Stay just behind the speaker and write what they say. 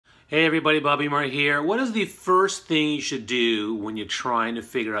Hey everybody, Bobby Marr here. What is the first thing you should do when you're trying to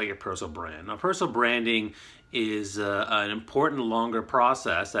figure out your personal brand? Now, personal branding is an important, longer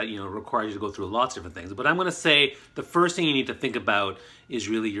process that requires you to go through lots of different things. But I'm going to say the first thing you need to think about is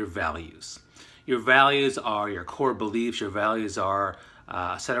really your values. Your values are your core beliefs. Your values are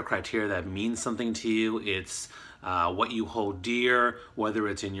a set of criteria that means something to you. It's what you hold dear, whether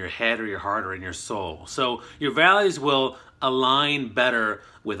it's in your head or your heart or in your soul. So your values will align better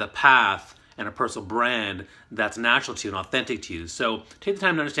with a path and a personal brand that's natural to you and authentic to you. So take the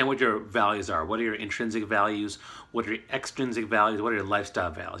time to understand what your values are. What are your intrinsic values? What are your extrinsic values? What are your lifestyle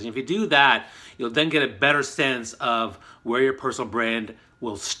values? And if you do that, you'll then get a better sense of where your personal brand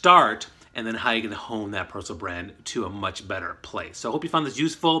will start and then how you can hone that personal brand to a much better place. So I hope you found this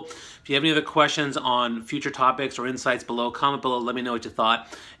useful. If you have any other questions on future topics or insights below, comment below, let me know what you thought.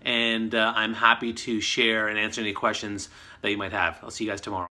 And I'm happy to share and answer any questions that you might have. I'll see you guys tomorrow.